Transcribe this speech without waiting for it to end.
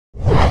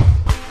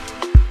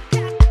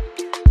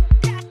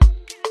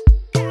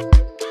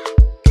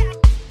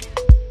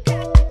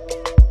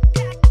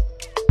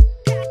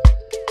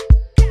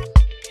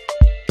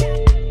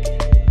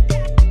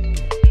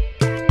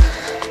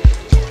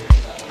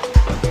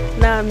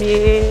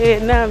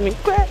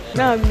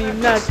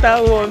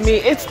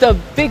It's the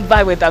big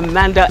vibe with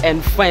Amanda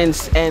and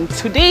friends, and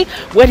today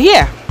we're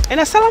here in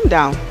Asylum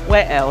Down.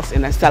 Where else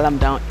in Asylum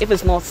Down if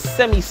it's not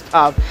Semi's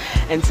pub?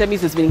 And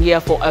Semi's has been here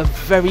for a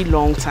very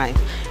long time.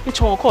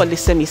 Which one call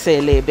this Semi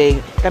say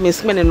lebe? That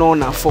means men and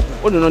on for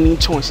no need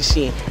to and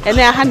then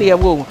I hand a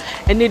woe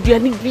and they do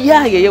any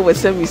beer with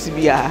Semi's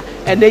beer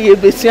and then you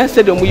be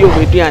said on you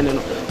with Diano.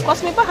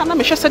 Cause me back and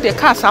I'm sure the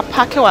cars are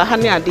packed or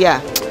honey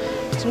idea.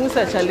 Smooth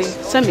actually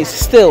Semi's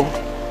still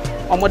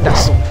on what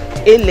that's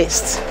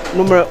A-list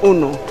numero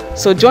uno.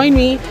 So join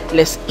me,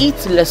 let's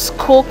eat, let's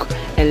cook,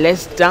 and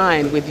let's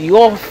dine with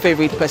your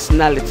favorite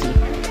personality.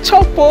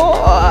 Chopo,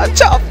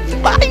 chop,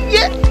 bye.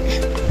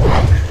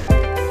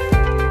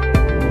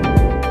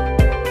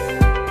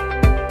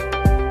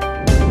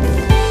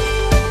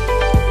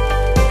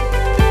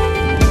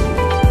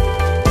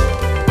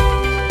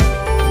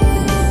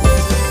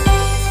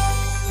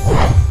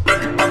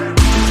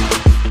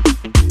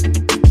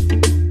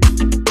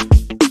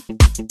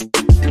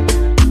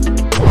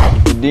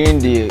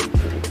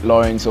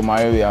 Lawrence or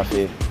my area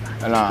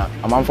and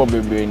I'm for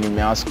baby in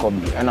my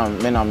Scobby and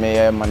I'm a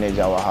mayor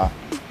manager. I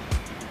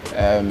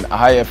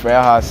hire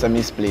Freya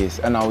Semi's place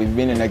and now we've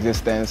been in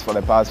existence for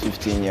the past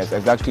 15 years,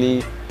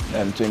 exactly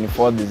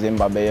 24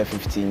 December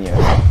 15 years.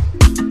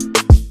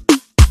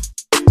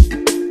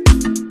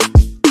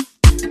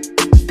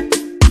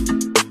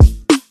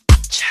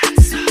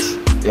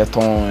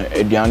 Yaton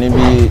Ediani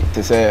be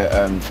to say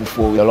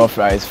fufu, jollof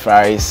rice,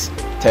 fries,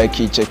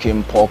 turkey,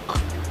 chicken, pork,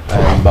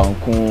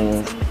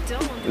 bankun.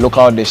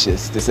 Local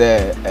dishes, they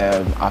say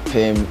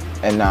apem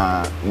and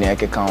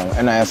neake count.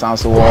 And I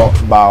also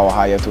bow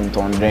higher to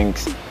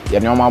drinks. You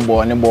know my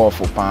boy and boy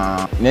for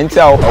pan.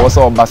 Nentia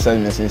also basel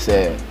me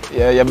say,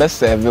 yeah, best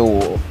serve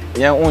you.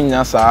 Yeah,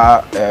 only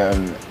sa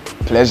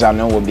pleasure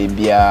no will be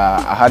beer.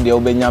 I had the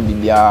obenya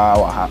bibia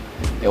or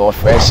it was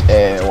fresh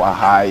air or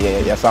high.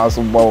 Yes,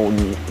 also bow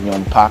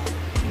nyompa.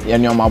 Yeah,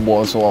 no my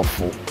boy so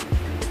full.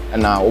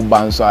 And now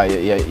Obanso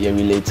you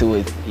relate to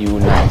it, you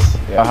nice.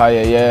 I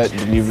hire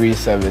delivery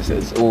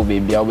services. Oh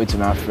baby, I'll be to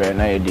my friend.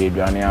 I did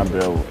Ghanaian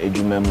bro,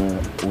 Ejumemu,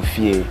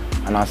 Ufie,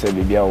 and I said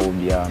baby I will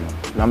be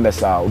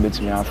numbers are be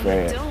to my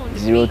friend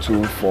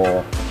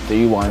 024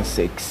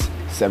 316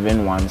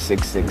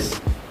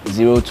 7166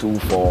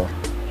 024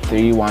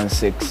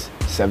 316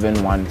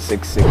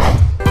 7166.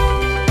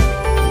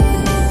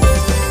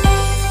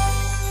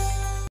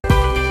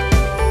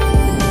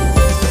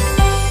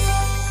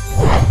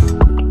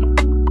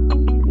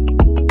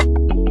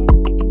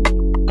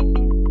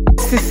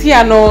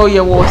 Sisiano,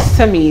 you were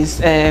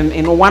Semis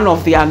in one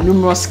of their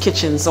numerous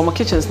kitchens. Our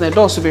kitchens, na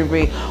doors will be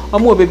very.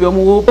 Omo baby,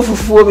 omo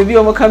fufu, baby,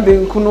 omo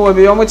kambe kuno,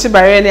 baby, omo chi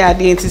barriere na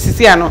adi.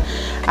 Sisiano,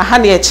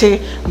 ahani eche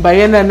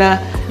barriere na,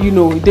 you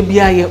know,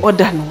 debiya ye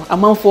order no.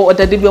 Amount for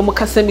order debiya omo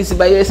ka Semis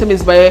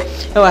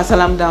barriere. I was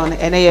Asylum Down,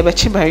 and I have a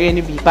chi barriere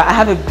ni bi. But I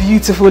have a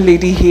beautiful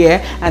lady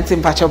here, Auntie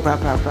Mpacho bra.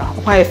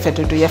 Why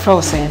fedo do? Your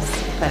friend sense.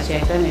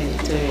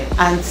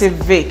 Auntie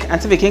Vic,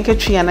 yenke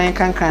tree and I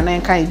can cry,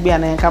 and can be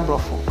and can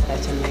brofo.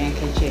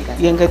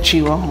 Younger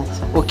tree,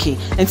 okay.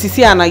 And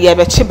Sisiana, you have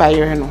a chip by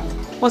your no.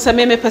 Once I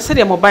made a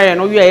person mobile,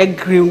 no, you are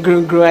green,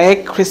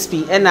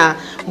 crispy, and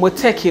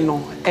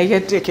motekino, a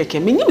yet cake.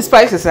 Many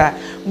spices are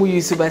more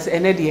used as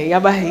an idea,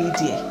 Yaba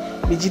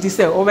Haiti. Did you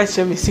say over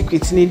me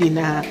secrets needing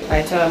now?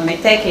 I told me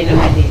taking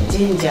with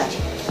ginger,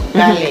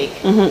 garlic,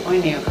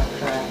 onion,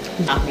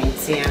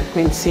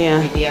 quincy,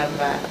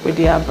 with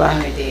the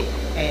abba,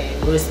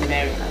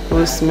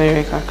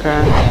 rosemary,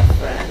 kakra.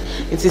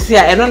 It's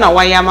here, I don't know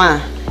why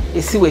Yama.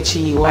 You see what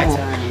you want.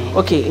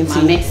 Okay,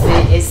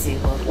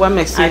 what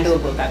makes it?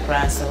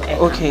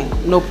 Okay,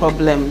 no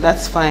problem.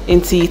 That's fine.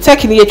 Inti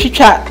taking your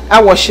chicha,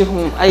 I wash it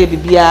home. I be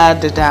beer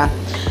the da.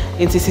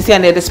 Inti sisi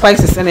and the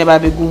spices and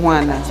about the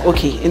guana.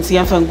 Okay, inti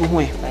I'm from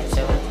Guwe.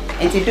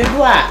 Inti do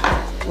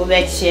go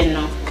back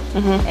chino.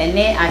 And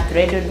then I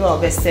trade the door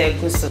of a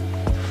circus.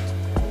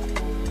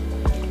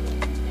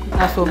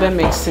 I feel that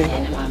makes sense.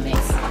 And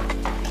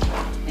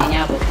you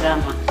have a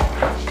drama.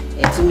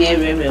 To me,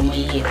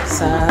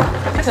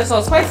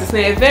 so spices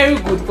are very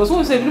good because when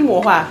we say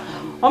more,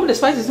 all the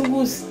spices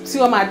who see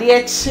my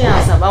dear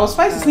chance about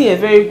spices are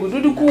very good.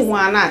 Do cool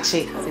one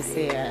actually.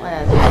 Okay.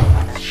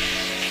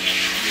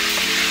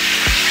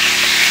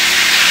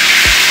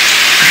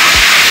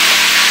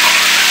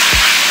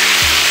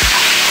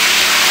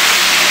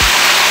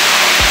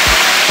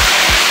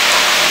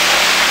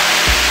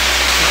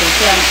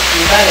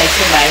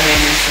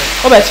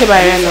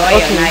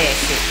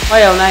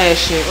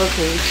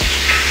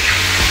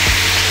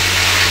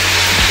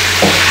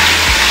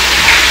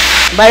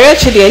 By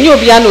actually, and you'll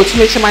be able to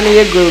make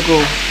money go.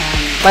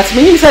 But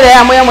when you say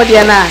I am more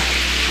than I,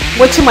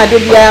 what you might do,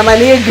 I am a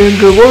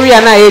go, worry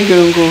and I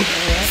go.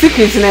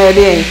 Secrets in a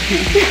day.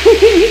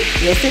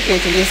 Your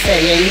secret is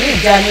say, you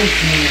need Johnny.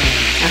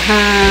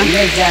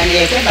 Johnny,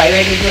 if I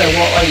already do a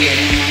war or you,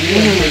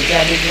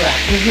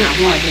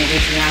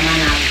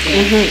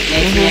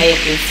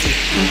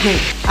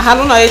 I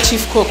don't know a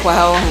chief cook.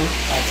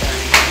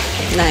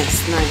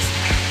 Nice.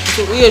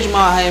 So we are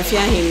my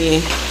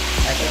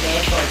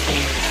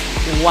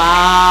 14.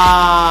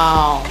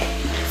 Wow.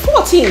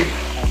 14.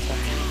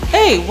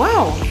 Hey,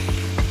 wow.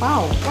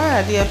 Wow. Where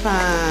are they?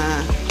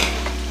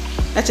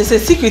 That's just a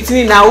secret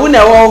now. We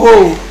never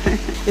home.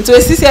 Into a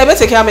CC, I better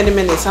take how many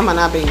minutes? I'm an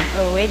abbey.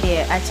 Oh, wait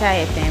there. I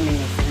try 10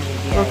 minutes.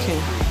 Okay.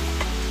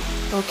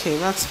 Okay,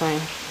 that's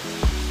fine.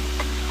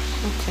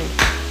 Okay.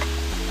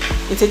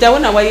 It's a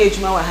Jawana way age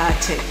my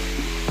heart.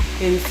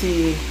 And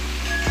see,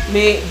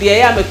 may the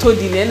I am a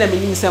toady and I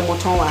mean some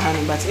moton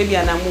hand, but if you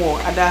are more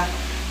other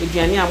if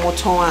you are near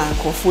moton and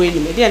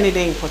confuing me, they are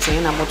needing putting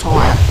in a moton.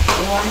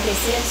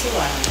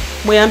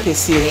 We am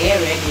PC.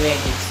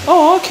 Ready.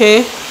 Oh,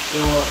 okay.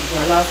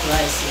 Your love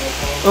rice.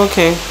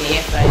 Okay.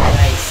 Fried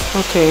rice.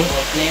 Okay.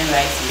 Plain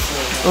rice.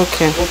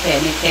 Okay.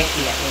 Open it, take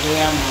it.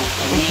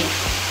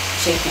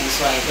 Chicken,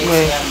 so I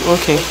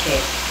okay.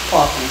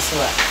 Pork and so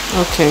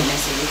okay.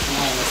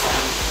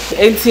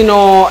 Enti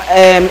no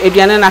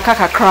eduane na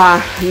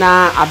kakakra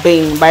na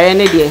aben baye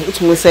ne de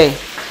utumu say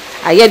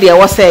aye de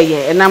wo say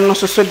ye enam no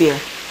soso de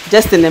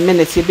just in a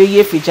minute e be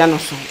ye fija no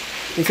so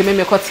enti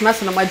me kotena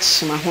se na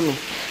magihima ho me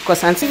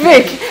cause anti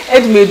make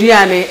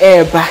edmeduane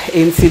eba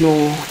enti no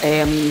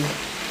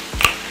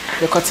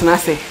me kotena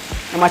se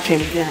na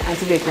matwem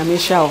anti make na me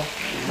sha o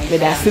me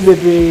da se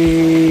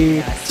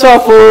bebre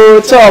chop.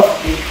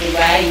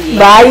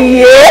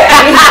 Bye.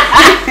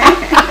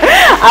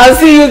 I'll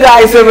see you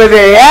guys over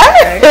there, yeah?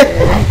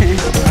 Okay.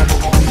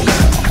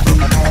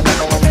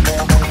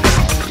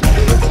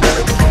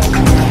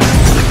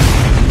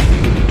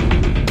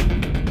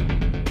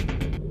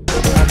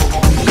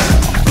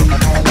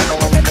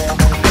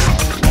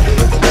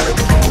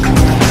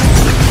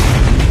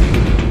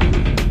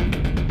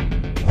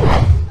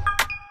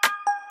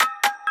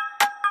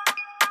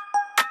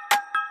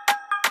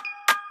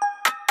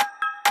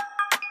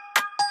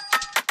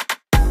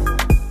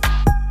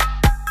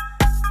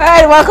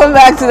 Alright, welcome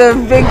back to the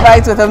Big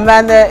Bite with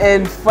Amanda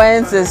and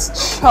friends.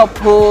 It's Chop.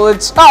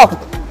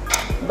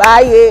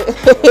 Bye.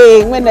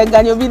 When I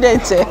got your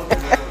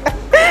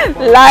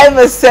live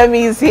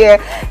semis here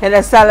in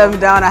Asylum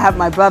Down. I have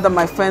my brother,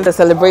 my friend, a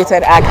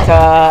celebrated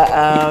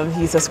actor.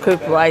 He's a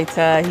script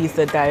writer, he's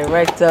a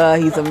director,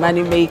 he's a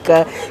money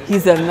maker,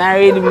 he's a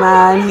married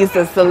man, he's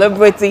a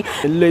celebrity.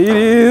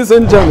 Ladies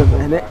and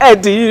gentlemen,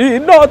 Eddie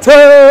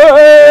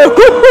Nartey.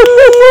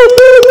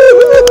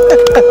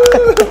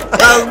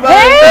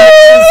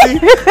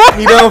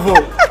 Me don't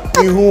vote.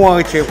 Me who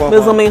want to check up?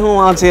 Me who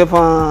want to check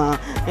up?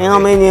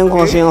 I'm in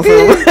conscience.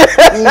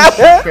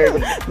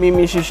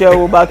 Mimi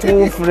Shisha, but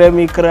who frame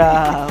me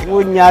cry?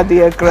 Wouldn't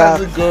dear cry?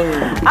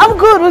 I'm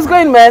good. What's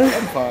going, man?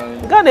 I'm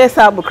fine. God, there's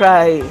a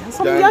cry.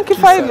 Some Yankee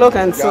fight look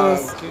and so.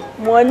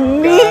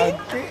 Money.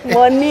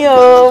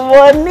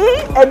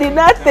 I did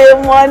not say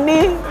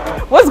money.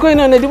 What's going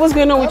on, Eddie? What's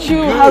going on with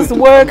you? How's the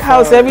work?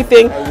 How's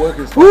everything?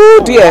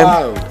 Ooh,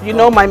 dear. You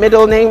know my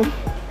middle name?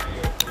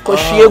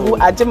 Koshiegu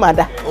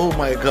Ajimada. Oh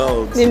my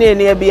God.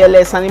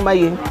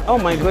 Oh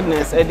my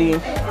goodness, Eddie.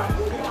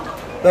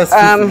 That's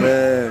good,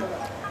 man.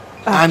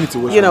 I need to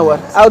watch. You know what?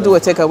 I'll do a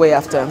takeaway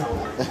after.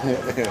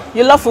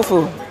 You love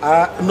fufu?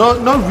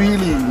 Not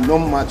really, not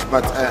much,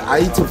 but I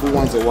eat fufu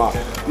once a while.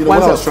 You know,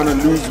 when I was trying to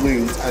lose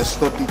weight, I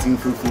stopped eating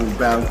fufu,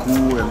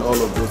 banku, and all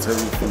of those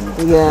heavy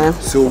foods. Yeah.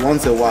 So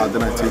once a while,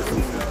 then I take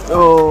fufu.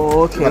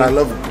 Oh, okay. But I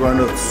love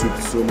groundnut soup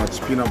so much,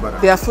 peanut butter.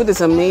 Their food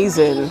is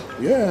amazing.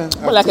 Yeah.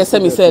 Well, like I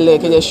said,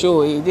 like I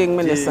show you,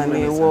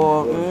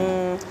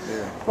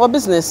 what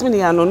business? I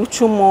mean,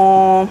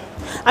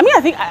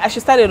 I think I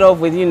should start it off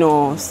with, you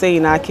know,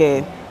 saying,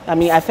 okay. I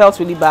mean, I felt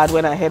really bad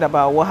when I heard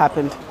about what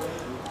happened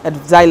at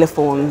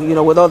Xylophone, you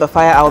know, with all the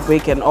fire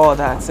outbreak and all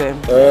that.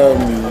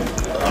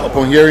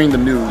 Upon hearing the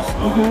news,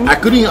 I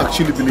couldn't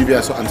actually believe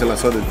it until I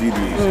saw the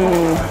videos,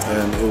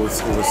 and it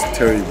was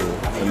terrible.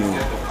 I mean,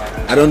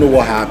 I don't know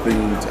what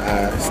happened.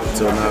 I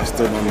still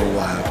don't know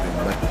what happened.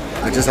 But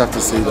I just have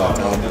to say that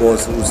our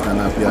boss,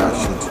 Ustanapia,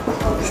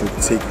 should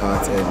take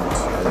heart and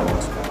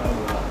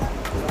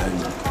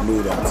know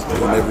that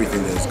on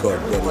everything there's God.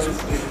 God is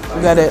with me.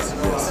 Got it.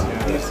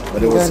 Yes.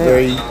 But it was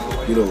very,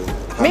 you know.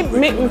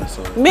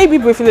 Maybe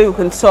briefly we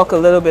can talk a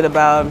little bit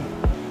about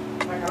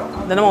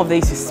the number of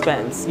days you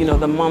spent, you know,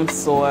 the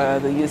months or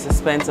the years you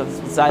spent of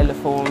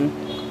Xylophone,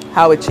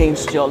 how it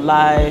changed your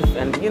life,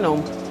 and you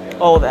know,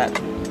 all that.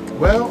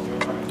 Well,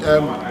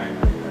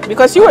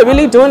 because you were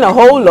really doing a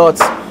whole lot.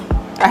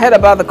 I heard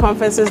about the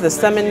conferences, the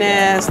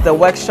seminars, the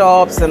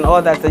workshops, and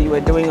all that you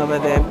were doing over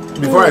there.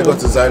 Before I got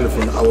to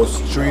Xylophone, I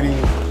was training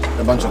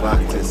a bunch of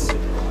actors,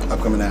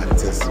 upcoming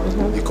actors.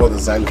 They call the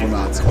Xylophone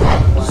Arts.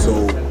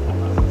 So,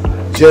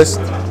 just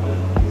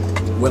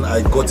when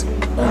I got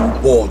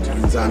on board,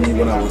 I mean,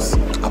 when I was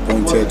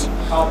appointed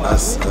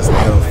as the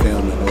head of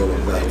film and all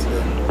of that,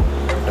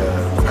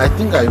 I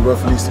think I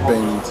roughly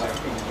spent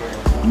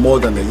more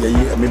than a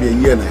year, maybe a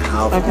year and a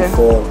half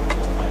before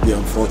the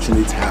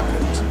unfortunate happened.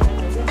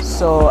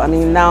 So, I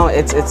mean, now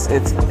it's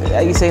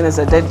are you saying it's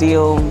a dead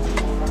deal,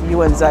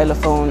 you and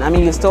Xylophone? I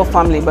mean, you're still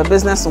family, but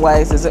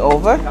business-wise, is it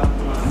over?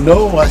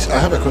 No, I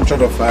have a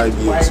contract of 5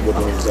 years with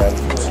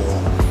Xylophone, so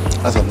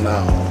as of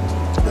now,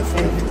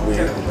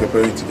 the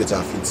preparing to get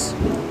our feet.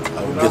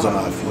 Get on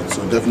our feet.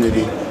 So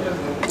definitely,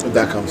 if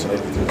that comes,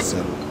 everything is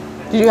settled.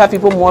 Did you have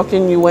people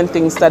mocking you when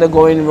things started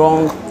going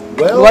wrong?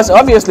 Well, because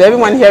obviously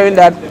everyone hearing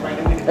that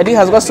Eddie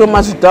has got so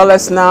much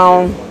dollars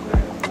now,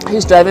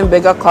 he's driving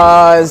bigger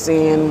cars,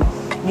 and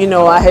you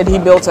know, I heard he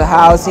built a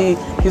house.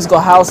 He's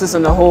got houses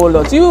and a whole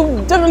lot.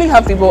 You definitely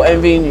have people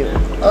envying you.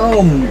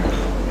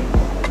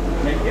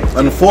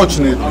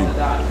 Unfortunately,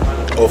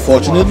 or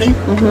fortunately,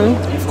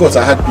 of course,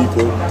 I had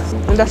people.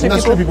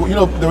 Industry people. You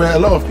know, there were a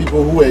lot of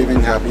people who were even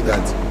happy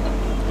that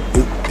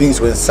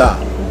things went sour,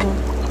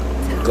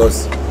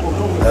 because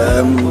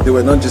they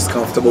were not just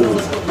comfortable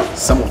with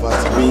some of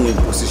us being in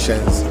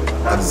positions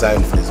at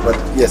Xylophones. But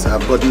yes,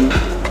 I've gotten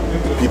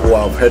people.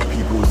 I've heard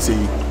people say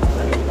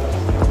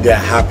they are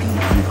happy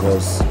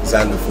because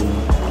Xylophone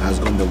has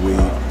gone the way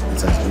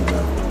it has been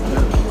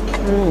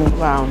now.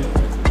 Wow.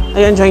 Are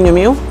you enjoying your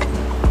meal?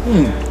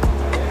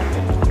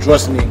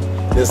 Trust me,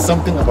 there's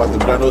something about the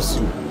granule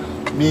soup.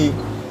 Me,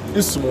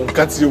 this and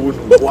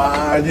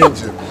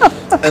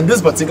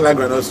this particular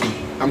granule soup,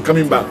 I'm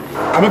coming back.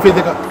 I'm going to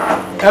take a...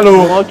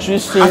 Hello. What you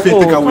say? What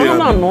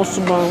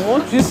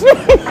you say?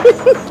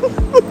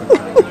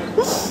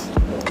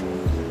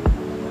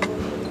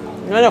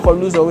 You're not going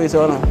to lose the weight,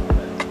 or no?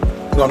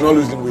 No, I'm not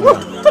losing weight.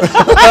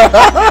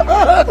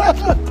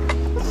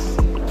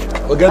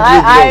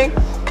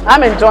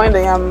 I'm enjoying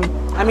the yam.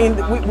 I mean,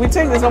 we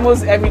take this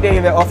almost every day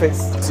in the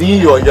office.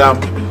 Seeing your yam,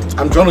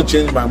 I'm trying to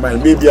change my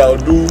mind. Maybe I'll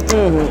do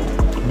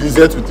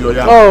dessert with your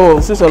yam. Oh,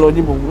 Sister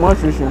Lodibo, much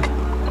appreciated.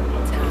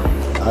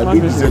 I'll do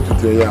dessert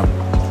with your yam.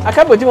 I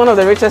can't believe one of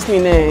the richest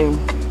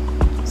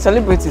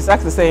celebrities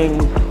actually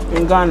saying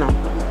in Ghana.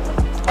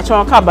 I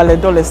try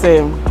to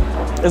say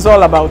it's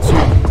all about you.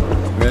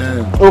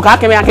 Man.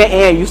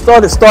 Okay, you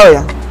stole the story.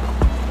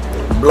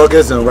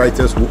 Bloggers and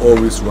writers will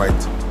always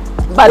write.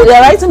 But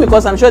they're writing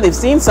because I'm sure they've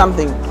seen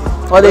something.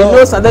 Or they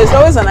know something. There's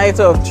always an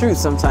item of truth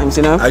sometimes,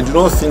 you know. I do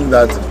not think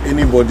that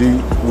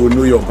anybody will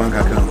know your bank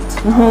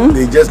account.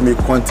 They just may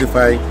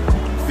quantify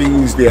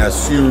things they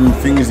assume,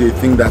 things they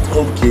think that,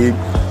 okay,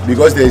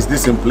 because there is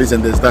this in place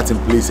and there's that in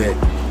place,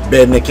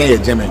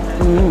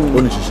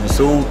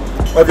 so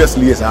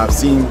obviously, yes, I have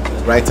seen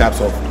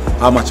write-ups of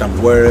how much I'm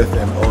worth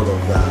and all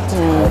of that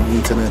on the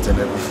internet and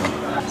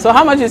everything. So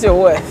how much is your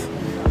worth?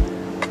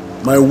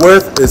 My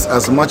worth is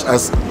as much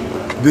as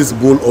this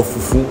bowl of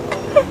fufu.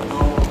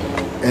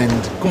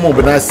 And come on,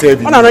 but I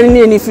serve you. I don't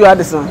need any few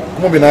others. Come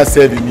on, but I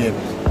serve you.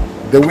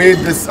 The way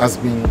this has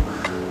been,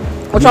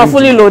 which are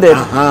fully loaded.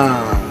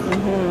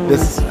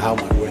 This is how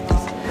my worth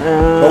is.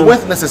 But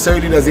worth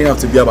necessarily doesn't have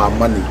to be about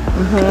money.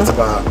 It's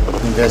about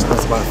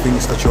investments, about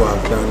things that you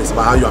have done. It's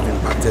about how you have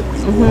impacted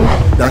people.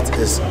 That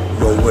is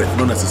your worth,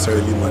 not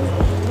necessarily money.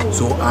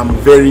 So I'm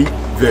very,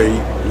 very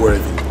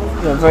worthy.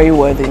 You're very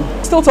worthy.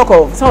 Still talk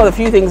of some of the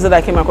few things that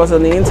I came across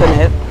on the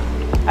internet.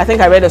 I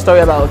think I read a story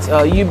about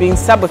you being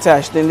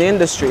sabotaged in the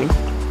industry.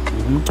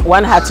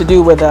 One had to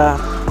do with a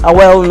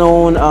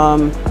well-known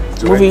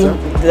movie.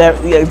 Yeah,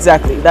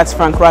 exactly. That's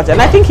Frank Roger.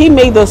 And I think he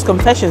made those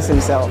confessions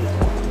himself.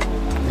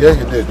 Yeah,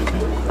 he did.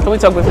 Can we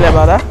talk briefly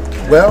about that?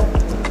 Well,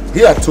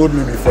 he had told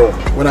me before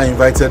when I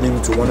invited him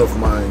to one of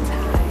my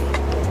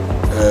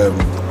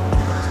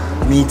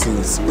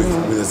meetings with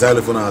the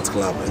Xylophone Arts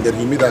Club. And then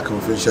he made that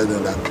confession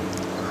and that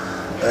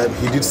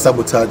he did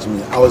sabotage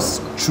me. I was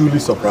truly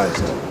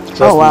surprised.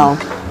 Trust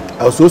me.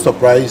 I was so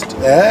surprised,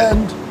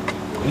 and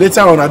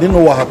later on I didn't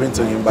know what happened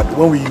to him, but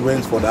when we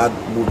went for that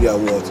movie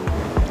award,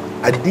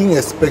 I didn't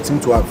expect him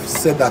to have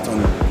said that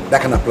on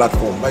that kind of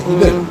platform, but he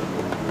did.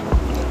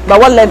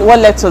 But what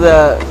led to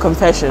the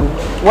confession?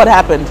 What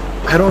happened?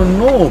 I don't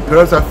know.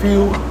 Perhaps I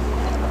feel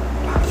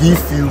he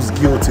feels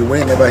guilty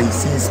whenever he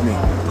sees me,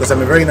 because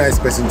I'm a very nice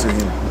person to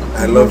him.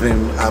 I love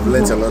him. I've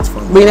learned a lot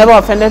from him. But you never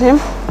offended him?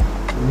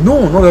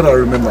 No, not that I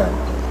remember.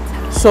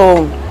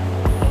 So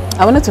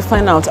I wanted to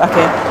find out,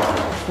 okay,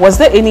 was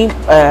there any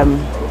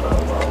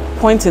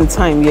point in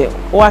time yet,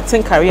 or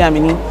acting career, I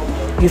mean,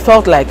 you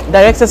felt like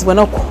directors were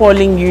not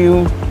calling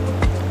you,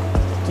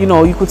 you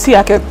know, you could see,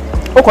 okay,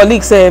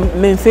 colleagues say,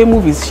 Menfe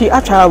movies, she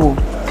actually.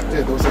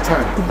 Yeah, there was a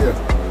time,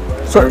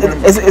 yeah. So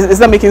is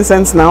that making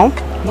sense now?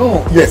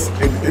 No, yes,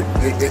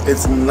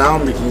 it's now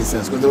making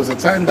sense, because there was a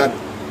time that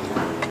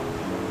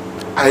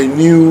I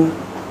knew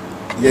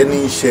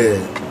Yenny share,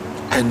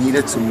 I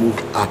needed to move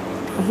up.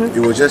 It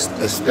was just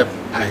a step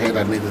ahead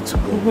I needed to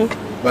go.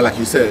 But like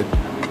you said,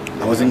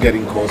 I wasn't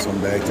getting calls from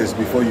directors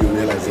before you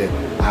realize that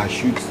I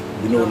shoot,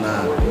 you know,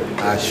 now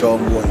I show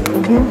more.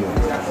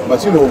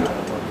 But you know,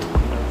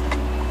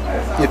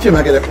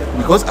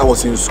 because I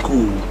was in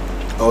school,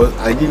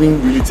 I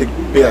didn't really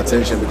pay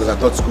attention because I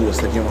thought school was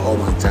taking all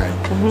my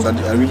time. So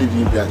I really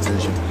didn't pay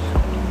attention.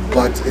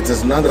 But it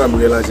is now that I'm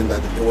realizing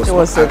that it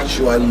was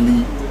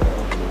actually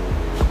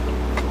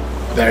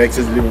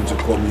directors didn't want to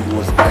call me. It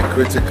was a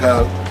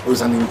critical, it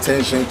was an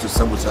intention to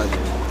sabotage me.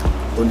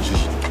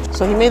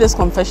 So he made his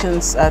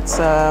confessions at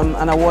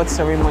an award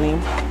ceremony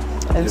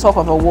and talk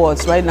of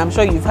awards, right? And I'm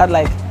sure you've had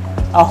like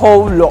a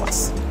whole lot.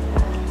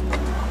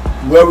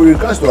 Well, with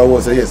regards to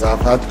awards, yes,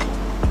 I've had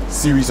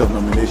series of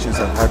nominations.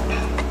 I've had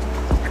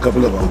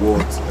couple of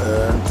awards.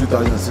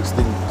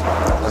 2016,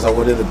 I was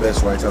awarded the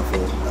best writer for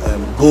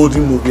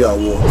Golden Movie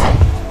Award.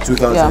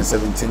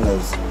 2017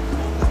 was,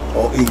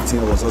 or 18,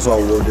 I was also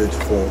awarded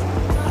for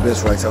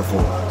best writer for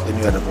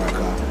Any Other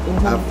Braka.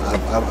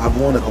 I've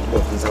won a couple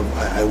of things.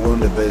 I won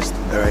the best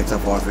director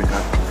for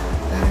Africa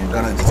and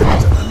Ghana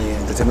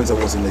Entertainment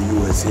Awards in the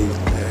USA.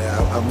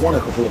 I've won a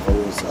couple of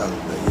awards.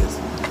 Yes.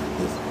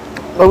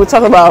 But we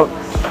talk about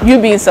you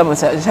being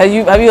sabotaged.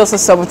 Have you also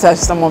sabotaged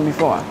someone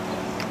before?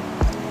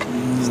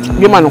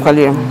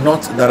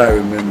 Not that I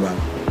remember.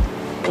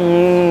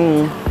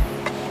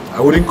 I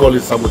wouldn't call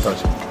it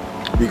sabotage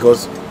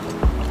because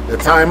the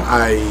time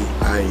I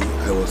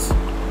was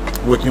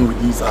working with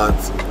these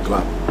arts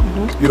club,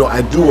 you know,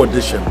 I do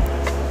audition,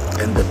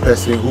 and the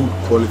person who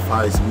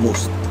qualifies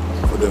most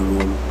for the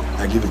role,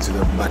 I give it to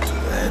them. But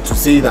to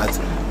say that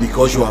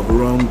because you have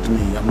wronged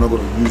me, I'm not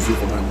going to use you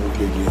for my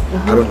movie again,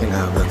 I don't think I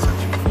have that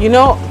such. You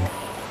know,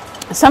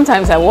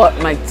 sometimes I watch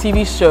my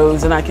TV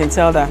shows and I can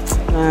tell that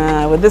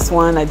with this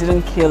one I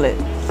didn't kill it.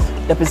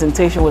 The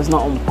presentation was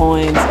not on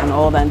point and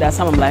all that. And that's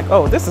how I'm like,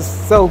 oh, this is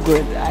so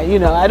good. You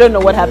know, I don't know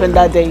what happened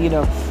that day. You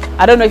know,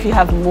 I don't know if you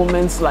have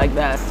moments like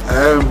that.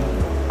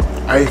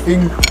 I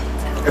think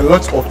a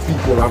lot of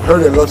people, I've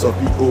heard a lot of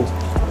people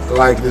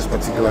like this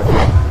particular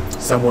film,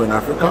 Somewhere in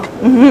Africa,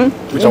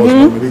 which I was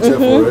nominated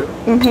for it.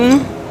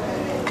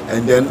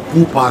 And then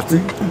Pool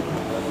Party.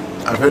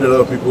 I've heard a lot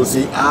of people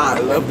say, I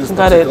love this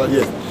particular.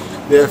 Yes.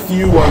 There are a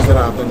few ones that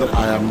I've done that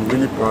I am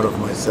really proud of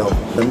myself.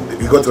 And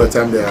we got to a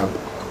time there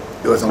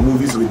were some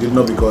movies we did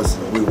not because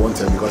we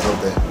wanted, because of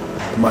the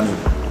money.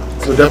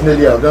 So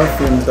definitely I've done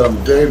films that I'm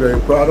very, very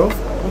proud of.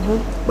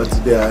 But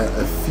there are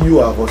a few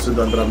I've also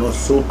done that I'm not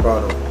so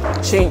proud of.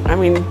 I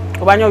mean,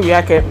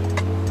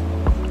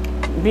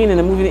 being in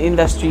the movie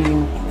industry,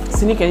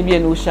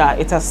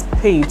 it has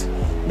paid.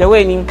 The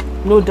way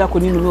no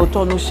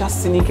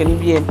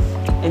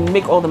and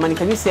make all the money.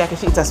 Can you say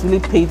actually it has really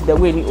paid the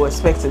way you were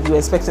expected? You were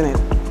expecting it?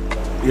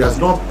 It has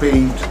not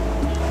paid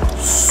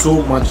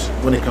so much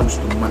when it comes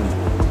to money,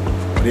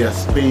 but it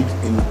has paid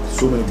in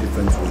so many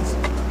different ways.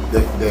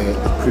 The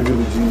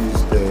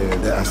privileges,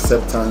 the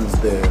acceptance,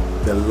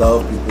 the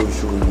love people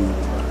show you,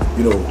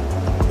 you know,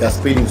 it has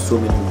paid in so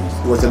many ways.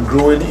 It was a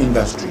growing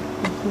industry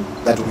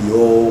that we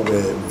all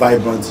were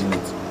vibrant in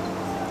it.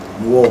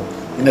 We were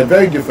in a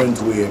very different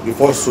way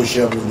before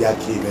social media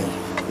came in.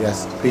 It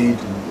has paid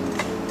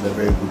in a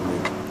very good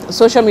way.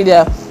 Social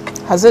media,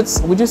 has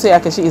it, would you say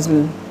Akeshi has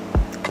been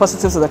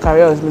positive to the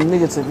career or has been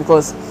negative?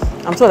 Because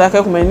I'm told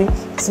that many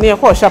senior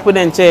call sharper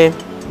than chair.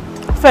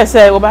 First,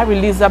 I will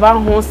release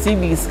about home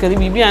CDs. Can it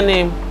be a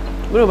name?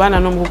 We will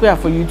no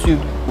for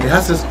YouTube. It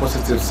has its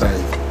positive side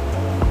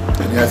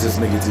and it has its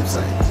negative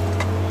side.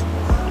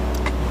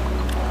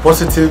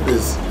 Positive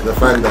is the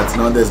fact that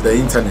now there's the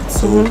internet,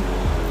 so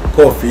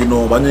coffee, you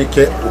know, when you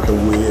can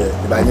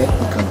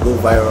go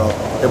viral,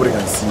 everybody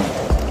can see.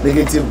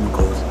 Negative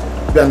because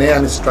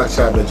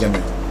structure,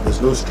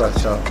 there's no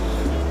structure.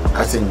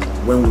 I think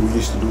when we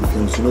used to do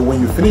films, you know, when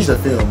you finish the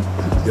film,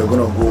 you're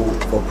gonna go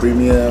for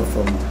premiere,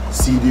 from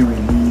CD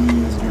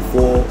release,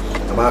 before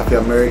about the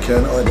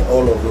American,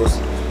 all of those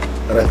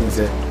other things.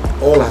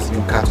 All has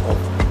been cut off.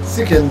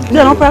 Secondly,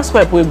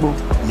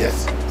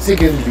 yes.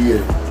 Secondly,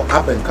 for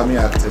up and coming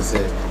actors,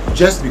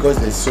 just because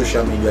there's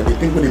social media, they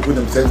think when they put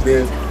themselves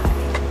there,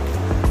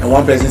 and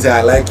one person say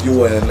I like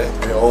you, or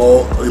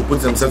they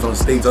put themselves on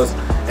status,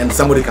 and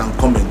somebody can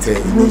comment,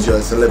 it means you're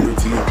a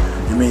celebrity,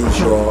 it means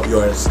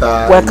you're a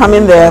star. We're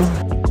coming there.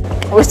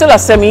 We're still at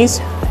semis.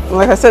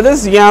 Like I said,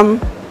 this yam,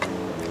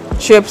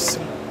 chips,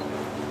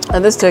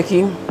 and this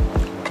turkey,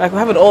 like we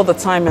have it all the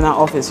time in our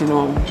office, you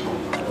know.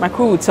 My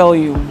crew will tell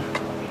you,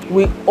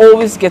 we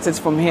always get it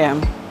from here.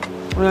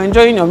 When you're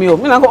enjoying your meal,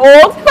 I go,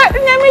 oh,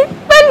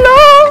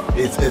 hello.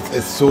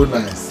 It's so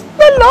nice.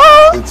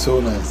 Hello. It's so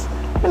nice.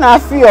 And I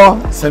feel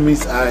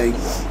semis,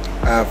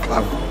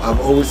 I've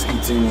always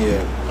eaten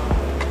here,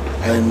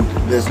 and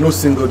there's no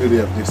single day they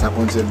have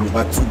disappointed me.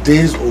 But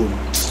today's own,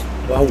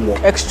 wow,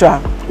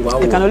 extra. Wow.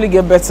 It can only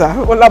get better.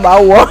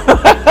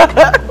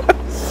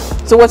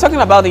 So we're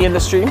talking about the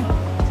industry,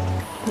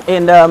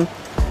 and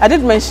I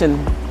did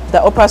mention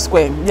the Upper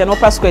Square. Yeah,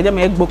 Upper Square. They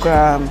make book.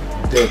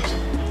 Dead.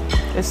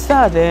 It's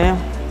sad, eh?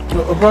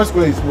 No, Upper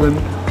Square is when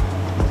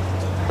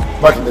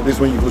back in the days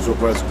when you go to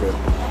Upper Square,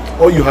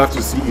 all you have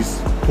to see is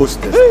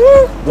posters.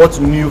 What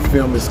new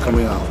film is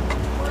coming out?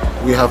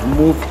 We have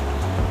moved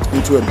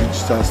into a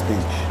digital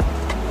stage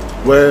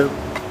where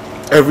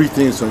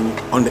everything is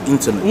on the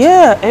internet.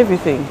 Yeah,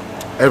 everything.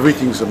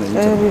 Everything's on the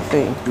internet.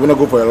 Everything. You want to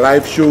go for a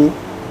live show?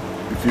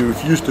 If you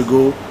refuse to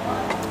go,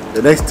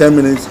 the next 10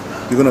 minutes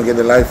you're going to get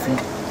the live feed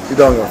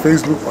either on your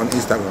Facebook or on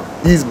Instagram.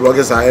 These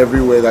bloggers are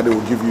everywhere that they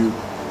will give you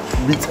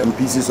bits and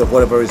pieces of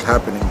whatever is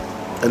happening,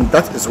 and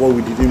that is what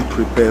we didn't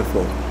prepare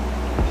for,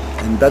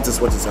 and that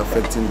is what is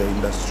affecting the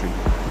industry,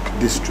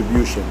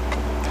 distribution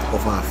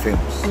of our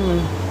films.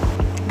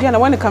 Yeah, now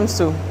when it comes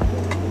to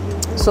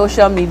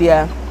social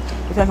media,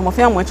 if you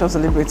can much of a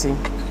celebrity,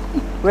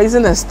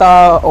 raising a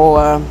star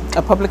or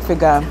a public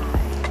figure,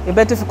 it's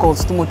very difficult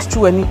to much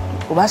to any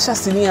Obasha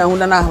senior who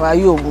na ha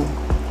yobu.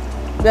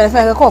 Be I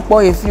find call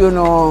boy if you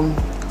know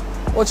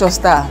what's your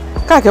star?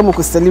 Kake mo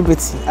ko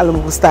celebrity, alo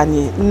mo star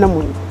ni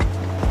namu.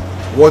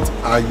 What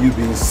are you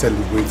being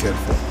celebrated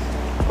for?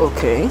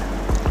 Okay.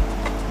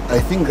 I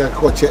think that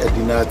culture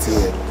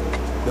Nartey,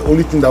 the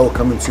only thing that will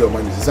come into your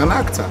mind is an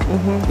actor,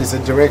 it's a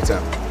director.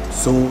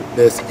 So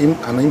there's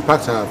an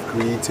impact I have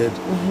created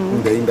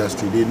in the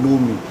industry. They know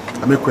me.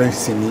 I'm a Korean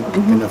singer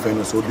in the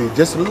final, so they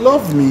just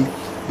love me.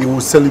 They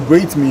will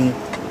celebrate me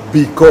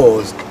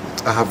because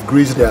I have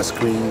graced their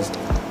screens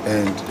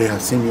and they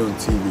have seen me on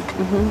TV.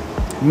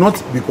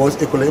 Not because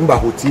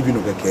TV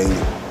no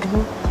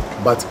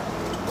but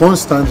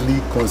constantly,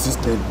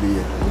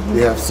 consistently,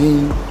 they have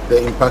seen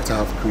the impact I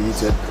have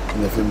created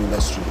in the film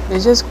industry.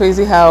 It's just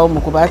crazy how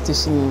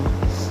Mukubatishi,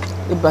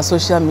 about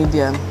social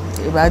media,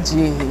 about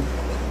GA,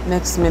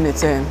 next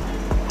minute,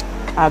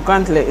 our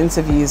grantly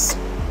interviews,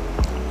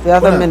 the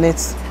other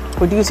minute,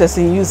 producers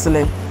in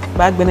useless.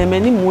 Back when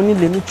many money, I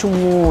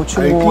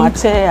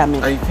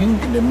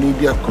think the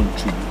media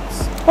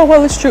contributes. Oh,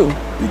 well, it's true.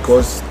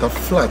 Because the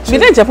flat. We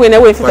didn't jump in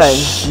away for time.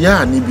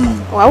 Yeah, Nibi.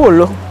 Oh, I will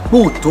look.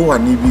 Who to a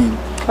Nibi?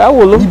 I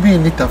will look. Nibi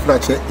in the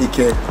flat,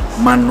 eke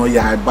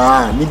manoya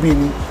ba. Nibi,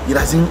 it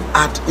doesn't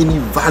add any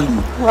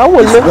value. I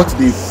will look. What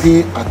they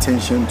pay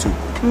attention to.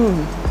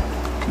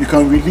 You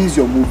can release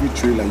your movie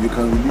trailer, you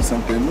can release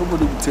something,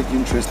 nobody will take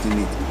interest in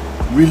it.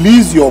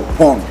 Release your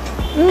porn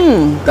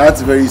that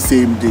very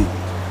same day,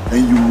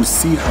 and you will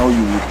see how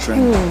you will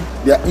trend.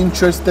 They are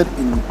interested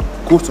in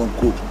quote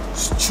unquote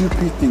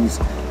stupid things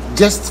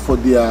just for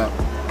their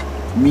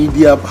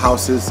media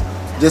houses,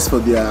 just for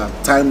their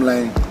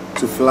timeline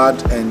to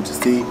flood and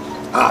say,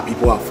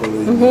 people are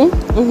following me.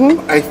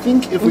 I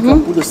think if we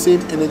can put the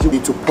same energy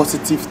into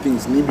positive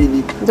things,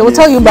 maybe they will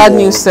tell you bad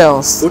news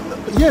sells.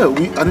 Yeah,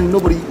 I mean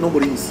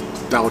nobody is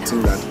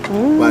doubting that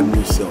bad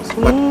news sells,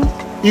 but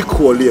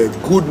equally a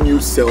good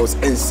news sells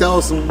and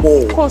sells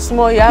more. Of course,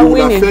 more. Yeah,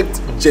 will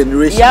affect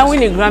generations. Yeah,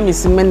 winning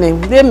Grammys in many.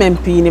 They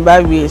MP in the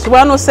bad so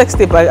we no sex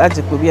tape at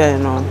Jacobia, you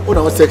know. Oh,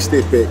 no sex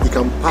tape. You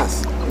can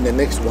pass in the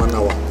next 1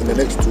 hour, in the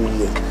next 2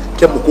 years.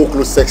 Keep go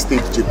close sex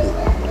tape, JP.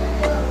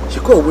 She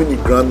could win the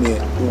Grammy.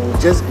 It will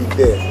just be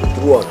there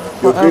throughout.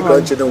 Your great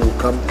grandchildren will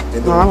come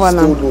and they will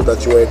still know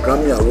that you are a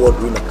Grammy award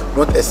winner,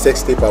 not a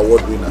sex tape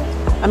award winner.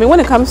 I mean, when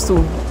it comes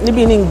to the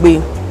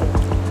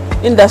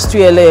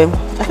industry, I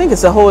think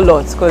it's a whole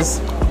lot because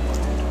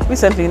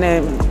recently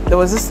there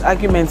was this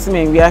argument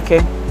in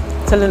Viake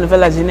telling the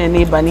village in a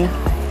neighboring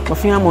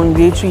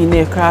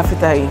filmmaker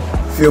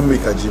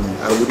Jimmy,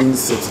 I wouldn't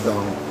sit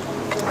down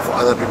for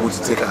other people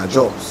to take our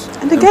jobs.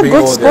 And they get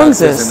good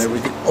sponsors. And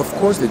everything. Of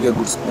course they get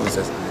good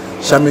sponsors.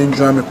 Shaman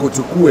Drame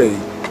Kotukue,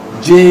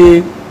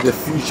 J, the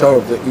future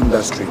of the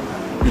industry.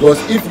 Because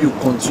if you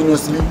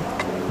continuously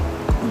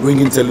bring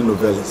in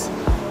telenovelas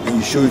and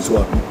you show it to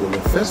our people,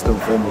 first and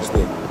foremost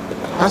then,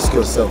 ask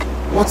yourself,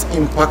 what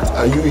impact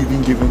are you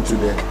even giving to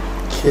the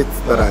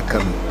kids that are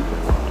coming?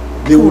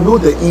 They will know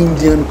the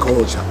Indian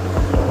culture.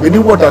 We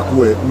knew what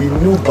we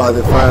knew by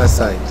the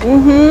fireside.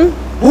 Who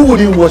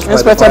wouldn't watch by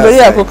the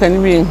fireside?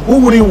 Who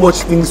wouldn't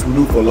watch Things We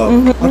Do for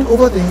Love? But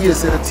over the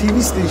years, the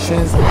TV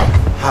stations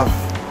have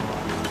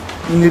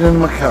Indian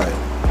Makai.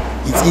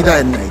 It's either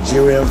a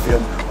Nigerian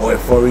film or a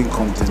foreign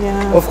content.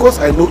 Yeah. Of course,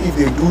 I know if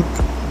they do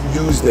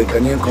use the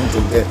Ghanaian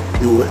content there,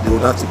 they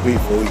would have to pay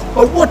for it.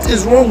 But what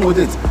is wrong with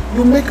it?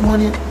 You make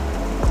money,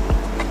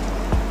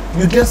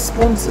 you get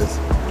sponsors.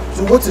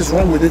 So what is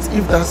wrong with it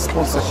if that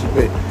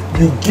sponsorship,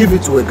 you give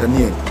it to a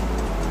Ghanaian?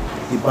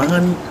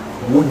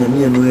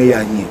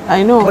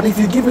 I know. But if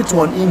you give it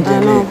to an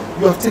Indian,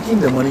 you have taken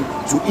the money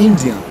to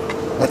India.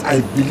 But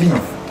I believe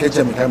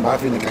Kejami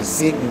can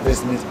save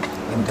investment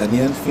in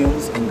Ghanaian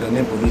films, in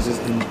Ghanaian producers,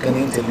 in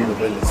Ghanaian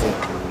telenovelas.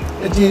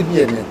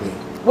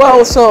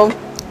 Well, so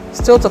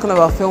still talking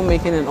about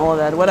filmmaking and all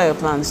that. What are your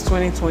plans?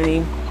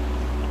 2020.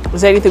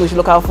 Is there anything we should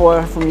look out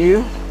for from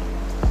you?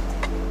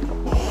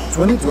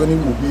 2020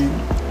 will be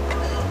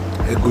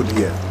a good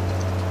year.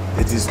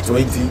 It is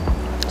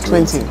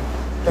 2020.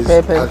 It's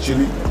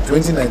actually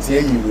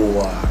 2019 you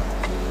will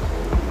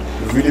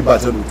really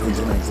battled with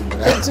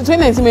 2019. So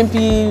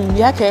 2019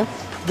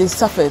 they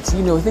suffered,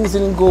 things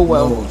didn't go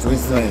well. No,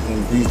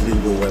 2019 things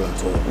didn't go well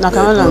at all. The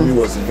economy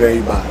was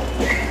very bad.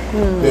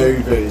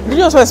 Very, very bad. Did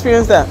you also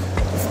experience that?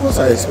 Of course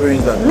I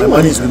experienced that. My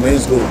money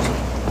remains gold.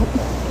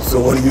 So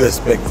what do you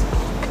expect?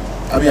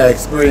 I mean, I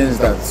experienced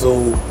that.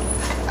 So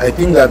I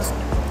think that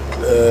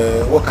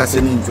what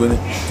happened in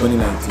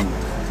 2019,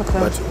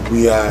 but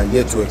we are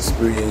yet to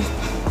experience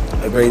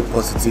a very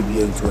positive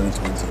year in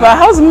 2020. But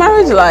how's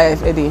marriage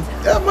life, Eddie?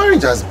 Yeah,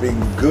 marriage has been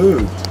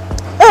good.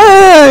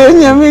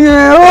 Look at me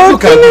now.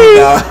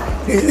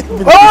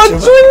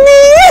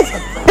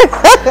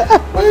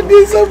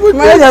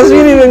 Marriage has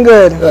really been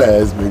good.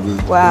 Yeah, it's been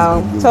good.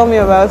 Wow. Been good. Tell me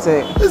about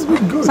it. It's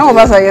been good. Some of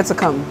us are yet to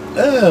come.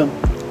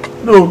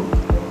 No.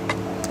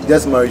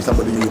 Just marry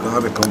somebody you can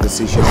have a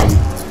conversation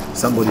with,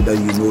 somebody that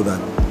you know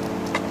that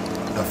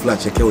a flat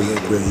check where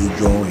you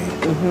join.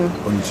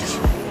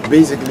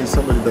 Basically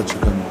somebody that you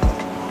can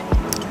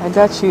I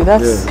got you.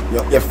 That's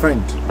your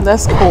friend.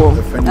 That's cool.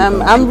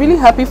 I'm really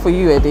happy for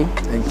you, Eddie.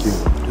 Thank you.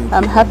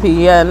 I'm happy,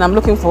 yeah, and I'm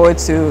looking forward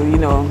to, you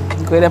know,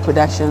 greater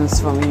productions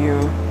from you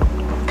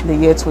the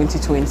year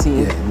 2020.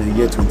 Yeah, in the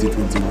year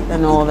 2020.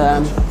 And all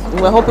that.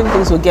 We're hoping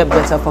things will get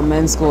better for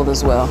Men's Gold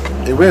as well.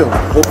 It will,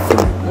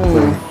 hopefully.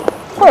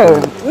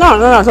 Well,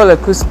 no, it's all a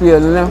crispy, you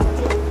know.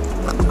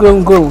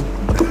 Go.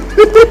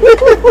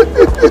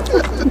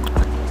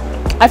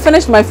 I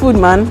finished my food,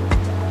 man.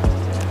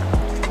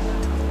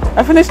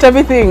 I finished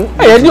everything.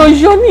 Hey, no,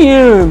 you're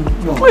here.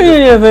 What are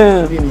you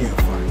doing?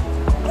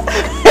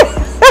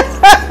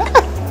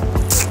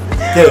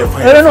 I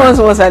don't know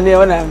what's I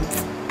know.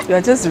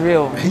 You're just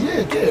real.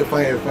 Yeah, get it,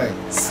 fine.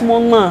 Small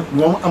man.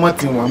 I'm a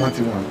team one.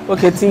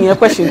 Okay, your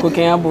question,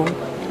 cooking abo.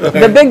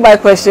 The big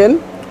bad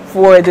question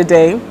for the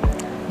day.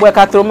 Where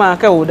Katroma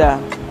Kauda?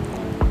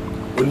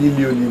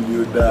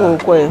 Oh,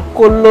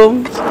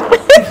 Kolom.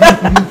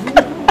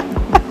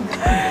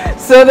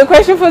 So the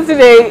question for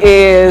today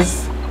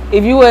is,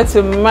 if you were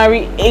to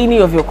marry any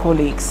of your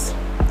colleagues,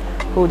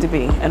 who would it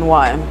be and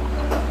why?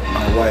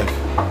 My wife.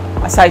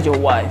 Aside your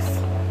wife.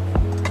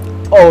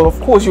 Oh, of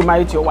course you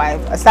married your wife.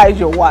 Aside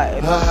your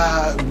wife.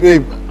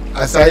 Babe,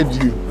 aside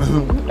you.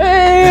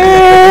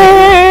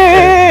 Hey,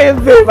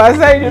 babe,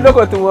 aside you. Look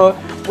at the world.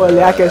 Well,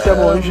 I can say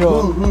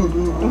bonjour.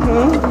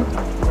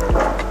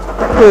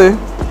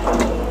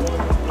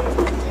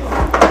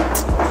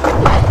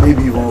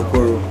 Maybe you want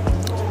Okoro.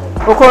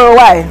 Okoro,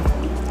 why?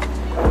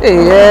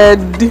 Hey,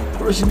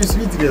 She be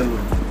sweet girl.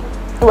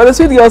 Well, the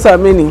sweet girls are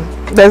many.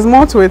 There's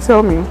more to it.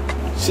 Tell me.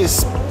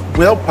 She's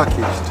well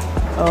packaged.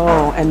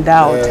 Oh,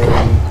 endowed.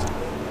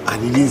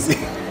 And it is.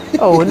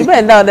 Oh, the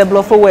man down there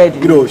blow for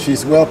wedding. You know,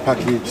 she's well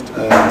packaged.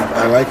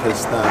 I like her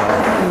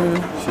style.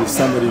 She's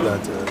somebody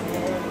that.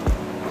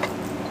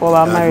 Well,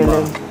 I'm married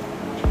them.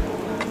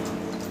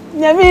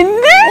 I mean,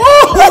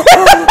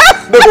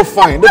 they go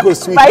fine, they go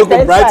sweet, they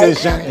go bright and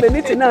shiny. They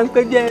need to know.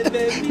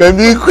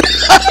 Baby,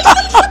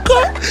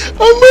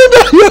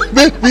 you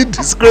made me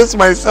disgrace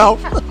myself.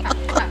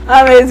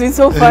 I mean, it's been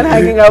so fun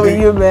hanging out with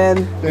you,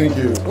 man. Thank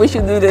you. We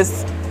should do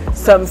this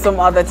some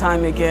other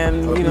time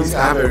again. Oh, you know, I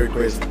have a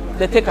request.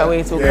 The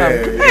takeaway will come.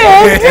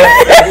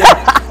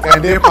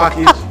 Can they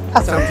package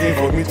something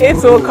for me to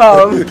It will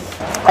come.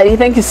 Adi,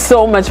 thank you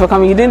so much for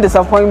coming. You didn't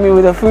disappoint me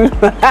with the food.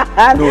 No,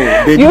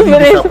 they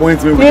didn't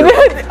disappoint me with the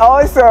food.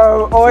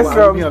 Awesome.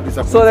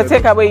 So the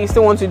takeaway, you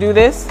still want to do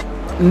this?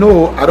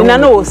 No, I don't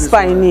want to do this.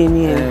 I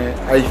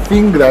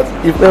think that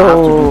if I have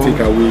to do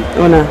takeaway,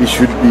 it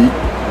should be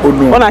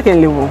One I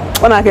can live.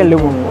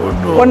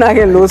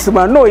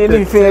 No, you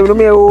didn't feel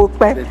me.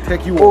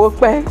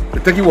 The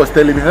turkey was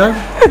telling me, huh?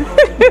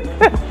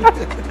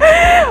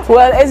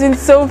 Well, it's been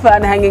so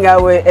fun hanging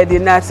out with Eddie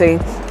Nartey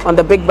on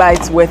the Big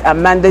Bites with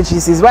Amanda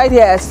Jisseh right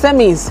here at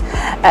Semi's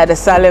at the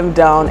Salem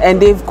Down,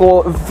 and they've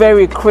got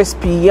very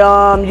crispy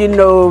yum, you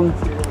know,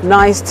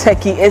 nice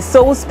turkey. It's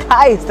so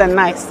spiced and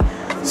nice,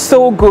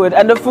 so good,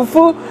 and the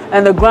fufu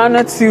and the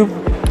groundnut soup,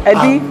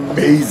 Eddie,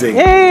 amazing.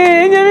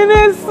 Hey,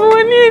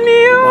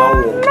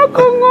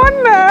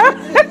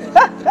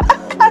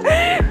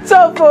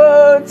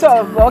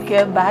 top.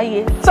 Okay,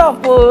 bye.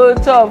 Top.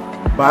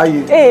 Bye.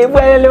 Hey,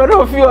 well, I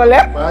don't feel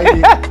like.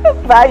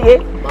 Bye.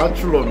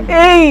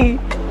 Hey.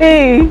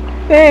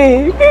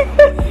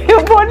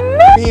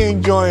 Me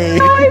enjoying.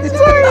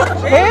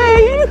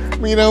 Hey.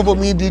 Me now for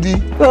me, Didi.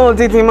 Oh,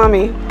 Titi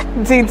Mommy.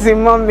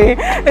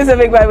 It's a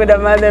big bye with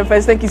Amanda.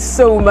 First, thank you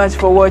so much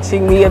for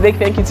watching me. A big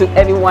thank you to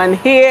everyone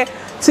here,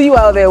 to you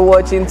out there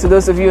watching, to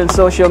those of you on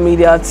social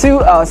media,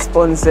 to our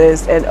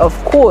sponsors, and of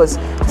course,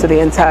 to the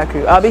entire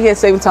crew. I'll be here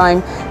same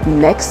time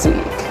next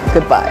week.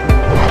 Goodbye.